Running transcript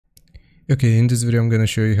Okay, in this video I'm going to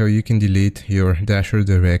show you how you can delete your Dasher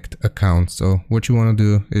Direct account. So what you want to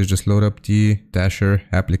do is just load up the Dasher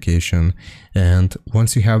application, and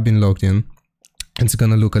once you have been logged in, it's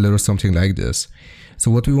going to look a little something like this.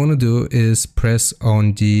 So what we want to do is press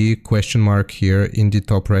on the question mark here in the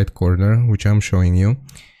top right corner, which I'm showing you,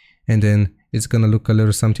 and then it's going to look a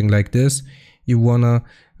little something like this. You want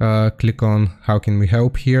to click on how can we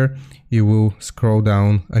help here. You will scroll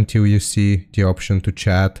down until you see the option to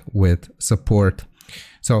chat with support.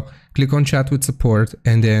 So click on chat with support,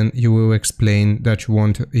 and then you will explain that you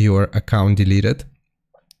want your account deleted,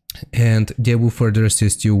 and they will further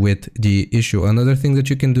assist you with the issue. Another thing that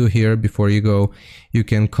you can do here before you go, you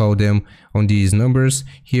can call them on these numbers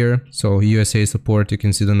here. So USA support, you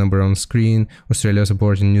can see the number on screen. Australia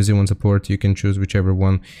support and New Zealand support, you can choose whichever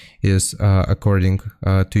one is according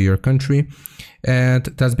to your country. And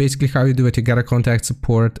that's basically how you do it. You gotta contact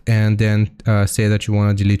support and then say that you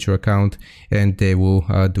want to delete your account, and they will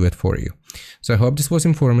do it for you. So I hope this was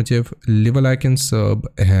informative. Leave a like and sub,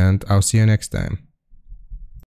 and I'll see you next time.